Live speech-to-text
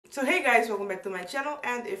So hey guys, welcome back to my channel,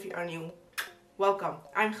 and if you are new, welcome.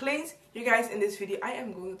 I'm Gleens. You guys, in this video I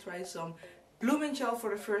am going to try some blooming gel for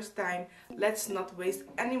the first time. Let's not waste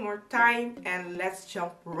any more time and let's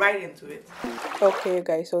jump right into it. Okay you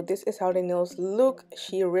guys, so this is how the nails look.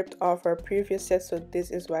 She ripped off her previous set, so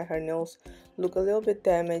this is why her nails look a little bit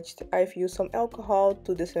damaged. I've used some alcohol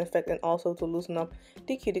to disinfect and also to loosen up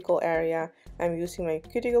the cuticle area. I'm using my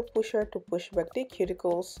cuticle pusher to push back the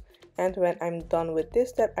cuticles. And when I'm done with this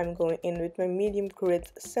step, I'm going in with my medium grit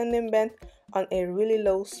sanding band on a really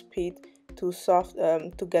low speed to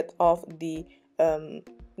get off the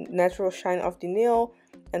natural shine of the nail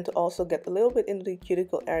and to also get a little bit into the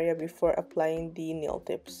cuticle area before applying the nail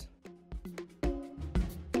tips.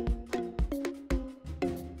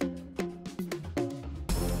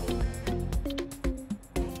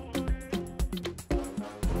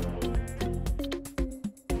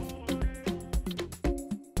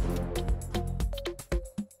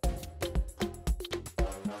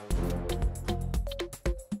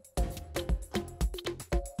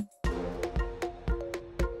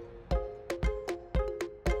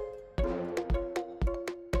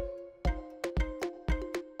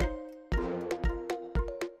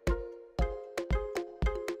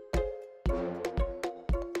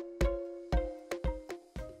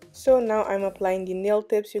 So now I'm applying the nail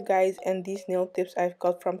tips, you guys, and these nail tips I've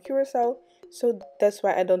got from Curacao, so that's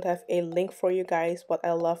why I don't have a link for you guys. But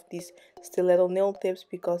I love these stiletto nail tips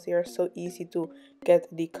because they are so easy to get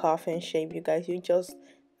the coffin shape, you guys. You just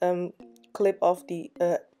clip off the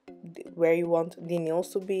where you want the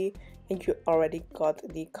nails to be and you already got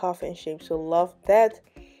the coffin shape, so love that.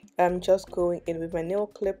 I'm just going in with my nail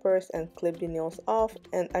clippers and clip the nails off,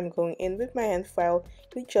 and I'm going in with my hand file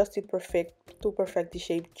to just to perfect the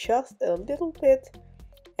shape just a little bit.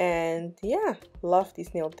 And yeah, love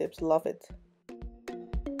these nail tips, love it.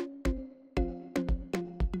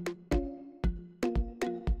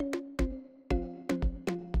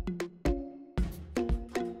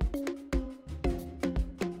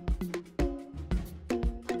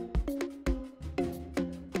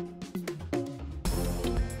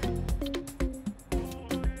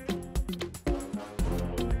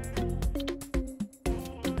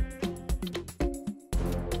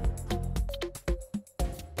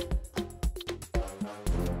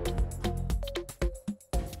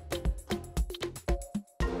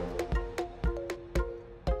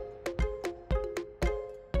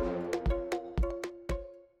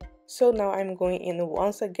 So now I'm going in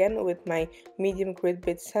once again with my medium grit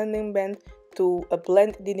bit sanding band to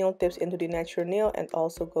blend the nail tips into the natural nail, and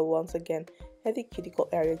also go once again at the cuticle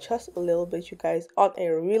area just a little bit, you guys, on a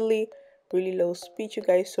really low speed, you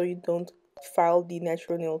guys, so you don't file the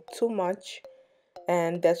natural nail too much.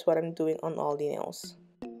 And that's what I'm doing on all the nails.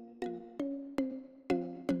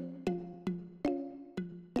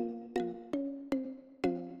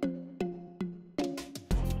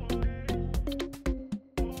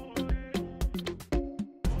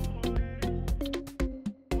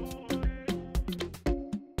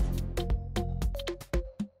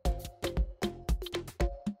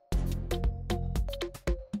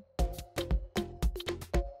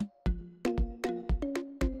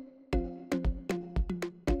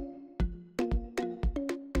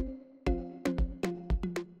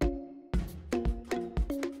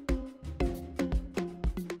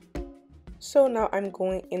 So now I'm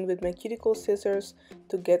going in with my cuticle scissors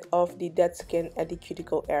to get off the dead skin at the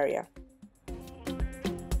cuticle area.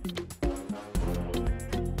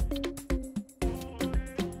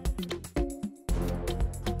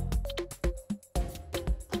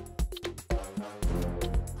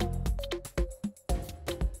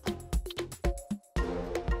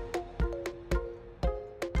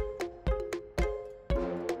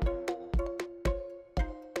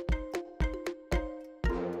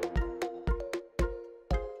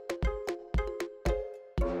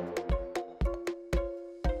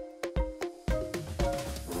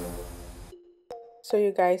 So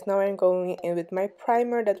you guys, now I'm going in with my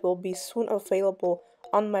primer that will be soon available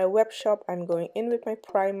on my web shop. I'm going in with my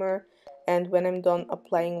primer, and when I'm done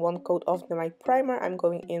applying one coat of my primer, I'm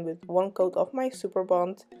going in with one coat of my super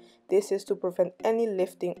bond. This is to prevent any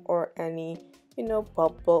lifting or any, you know,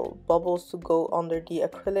 bubbles to go under the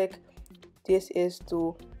acrylic. This is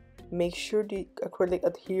to make sure the acrylic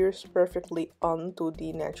adheres perfectly onto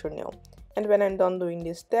the natural nail. And when I'm done doing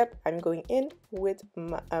this step, I'm going in with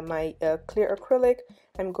my clear acrylic.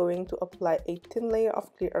 I'm going to apply a thin layer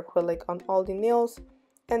of clear acrylic on all the nails,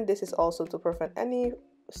 and this is also to prevent any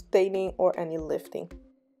staining or any lifting.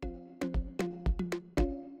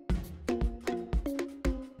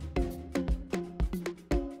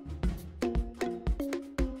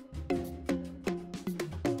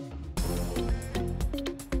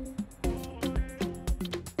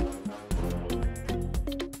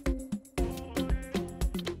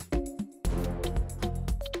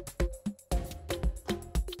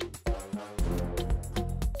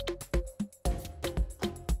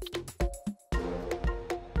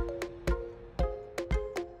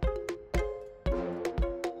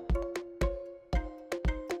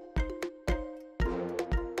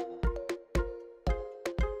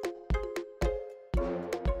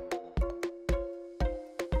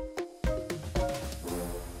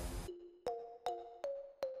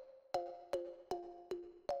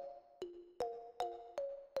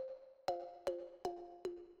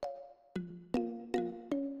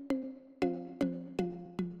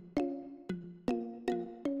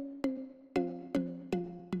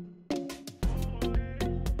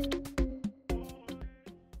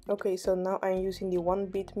 Okay, so now I'm using the one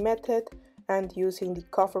beat method and using the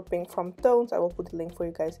cover pink from Tones. I will put the link for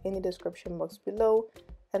you guys in the description box below.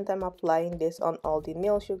 And I'm applying this on all the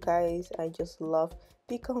nails, you guys. I just love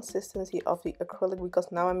the consistency of the acrylic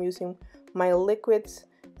because now I'm using my liquids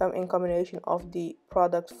in combination of the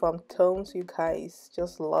product from Tones, you guys.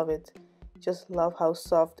 Just love it. Just love how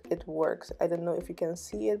soft it works. I don't know if you can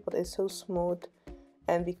see it, but it's so smooth.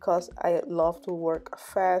 And because I love to work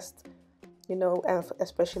fast, you know, and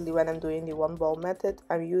especially when I'm doing the one ball method,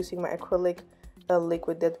 I'm using my acrylic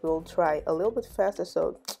liquid that will dry a little bit faster.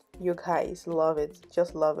 So you guys, love it,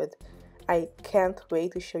 just love it. I can't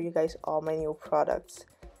wait to show you guys all my new products.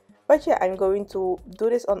 But yeah, I'm going to do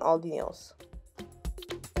this on all the nails.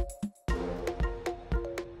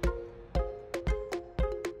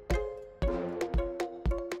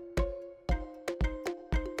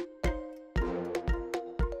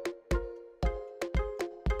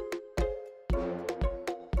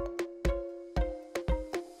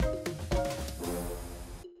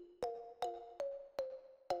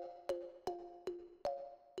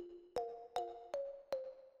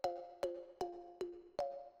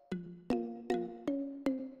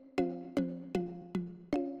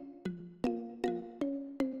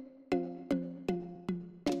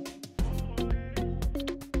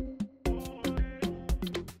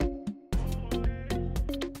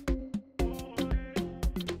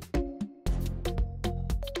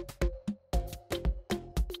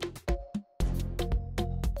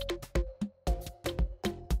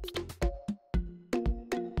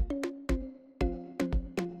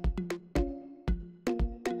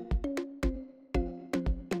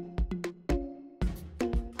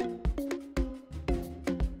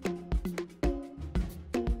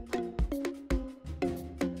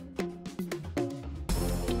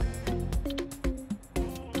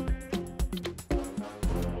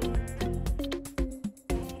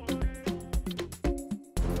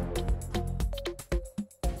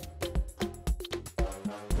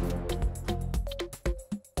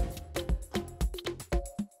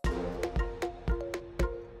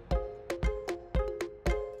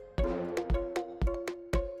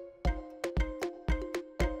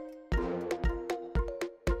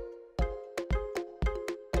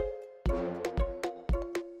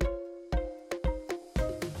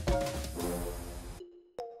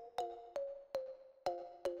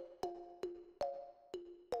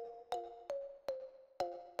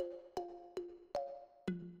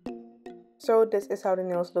 So this is how the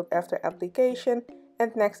nails look after application,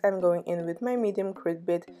 and next I'm going in with my medium grit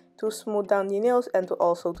bit to smooth down the nails and to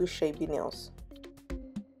also to shape the nails.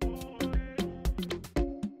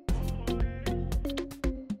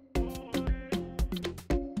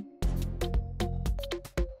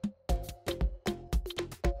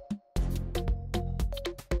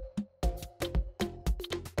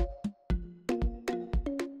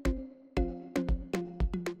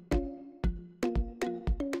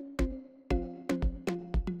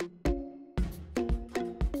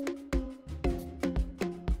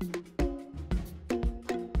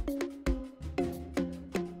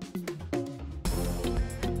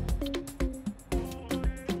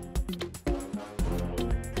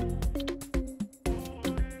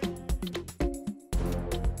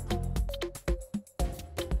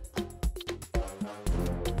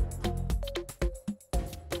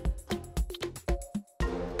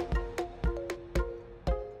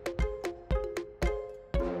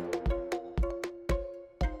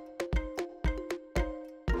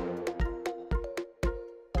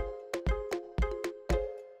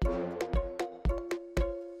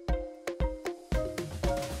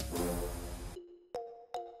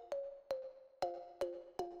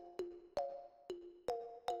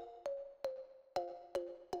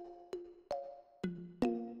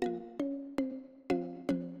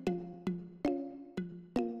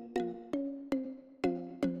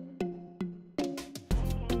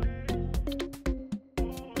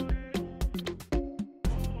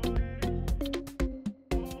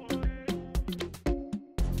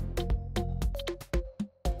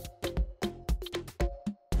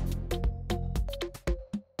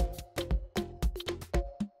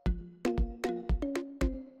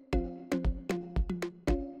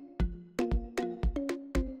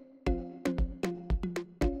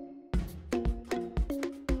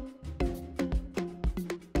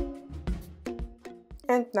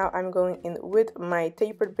 And now I'm going in with my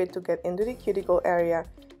tapered bit to get into the cuticle area.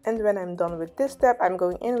 And when I'm done with this step, I'm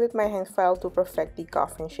going in with my hand file to perfect the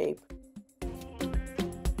coffin shape.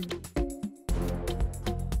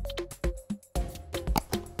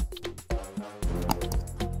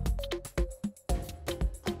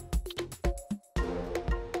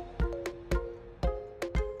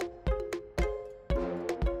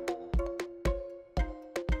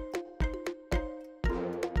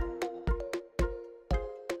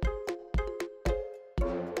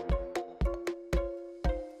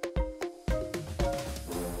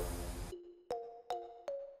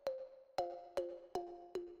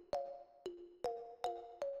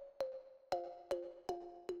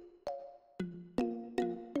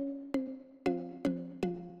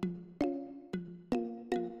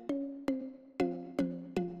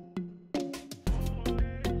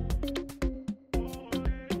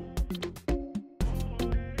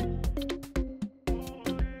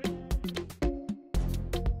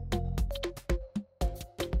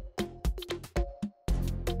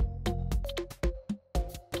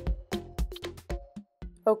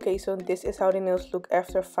 Okay, so this is how the nails look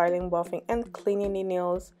after filing, buffing, and cleaning the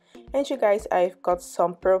nails. And you guys, I've got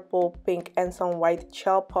some purple, pink, and some white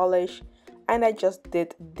gel polish. And I just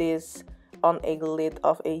did this on a lid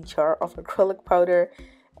of a jar of acrylic powder.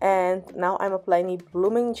 And now I'm applying the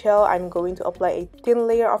blooming gel. I'm going to apply a thin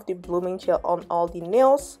layer of the blooming gel on all the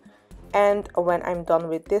nails. And when I'm done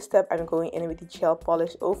with this step, I'm going in with the gel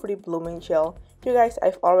polish over the blooming gel. You guys,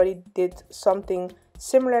 I've already did something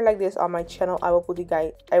similar like this on my channel. I will put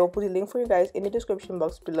the link for you guys in the description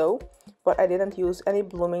box below. But I didn't use any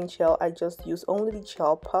blooming gel. I just used only the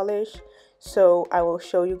gel polish. So I will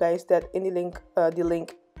show you guys that in the link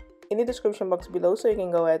in the description box below, so you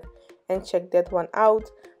can go ahead and check that one out.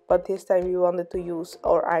 But this time I wanted to use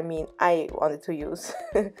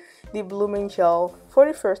the blooming gel for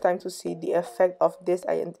the first time to see the effect of this.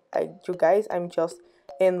 You guys, I'm just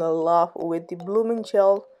in love with the blooming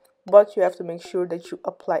gel, but you have to make sure that you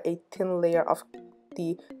apply a thin layer of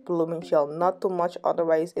the blooming gel, not too much,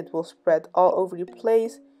 otherwise it will spread all over the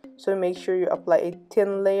place. So make sure you apply a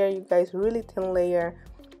thin layer, you guys, really thin layer,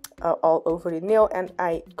 all over the nail. And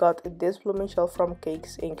I got this blooming gel from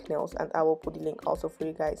Cakes Ink Nails, and I will put the link also for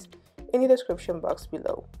you guys in the description box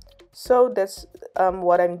below. So that's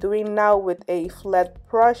what I'm doing now. With a flat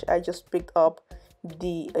brush, I just picked up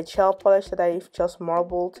the gel polish that I've just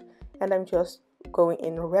marbled, and I'm just going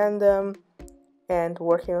in random and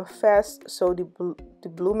working fast so the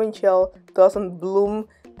blooming gel doesn't bloom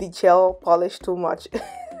the gel polish too much.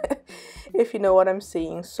 If you know what I'm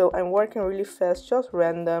saying. So I'm working really fast, just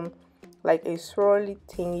random, like a swirly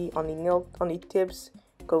thingy on the tips,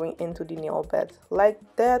 going into the nail bed like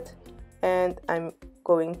that. And I'm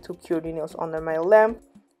going to cure the nails under my lamp.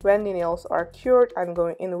 When the nails are cured, I'm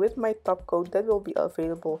going in with my top coat that will be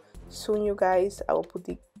available soon, you guys. I will put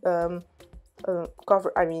the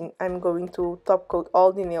I'm going to top coat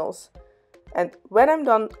all the nails, and when I'm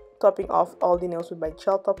done topping off all the nails with my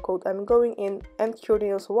gel top coat, I'm going in and cure the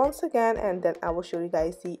nails once again, and then I will show you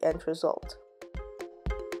guys the end result.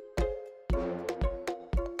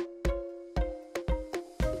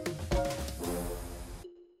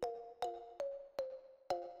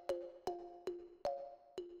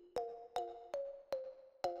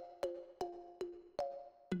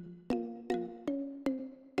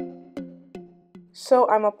 So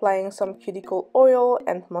I'm applying some cuticle oil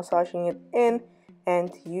and massaging it in,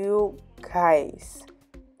 and you guys,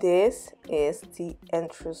 this is the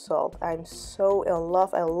end result. I'm so in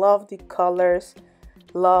love. I love the colors.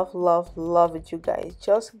 Love it, you guys.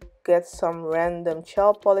 Just get some random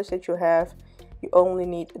gel polish that you have. You only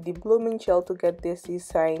need the blooming gel to get this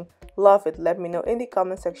design. Love it. Let me know in the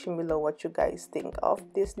comment section below what you guys think of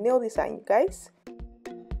this nail design, you guys.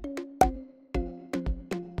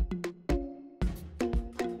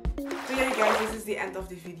 So yeah, guys, this is the end of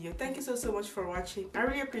the video. Thank you so much for watching. I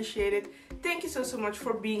really appreciate it. Thank you so much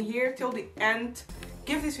for being here till the end.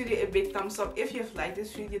 Give this video a big thumbs up if you have liked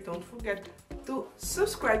this video. Don't forget to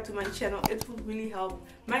subscribe to my channel. It will really help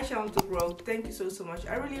my channel to grow. Thank you so much.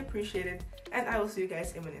 I really appreciate it, and I will see you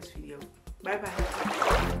guys in my next video. Bye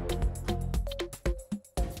bye.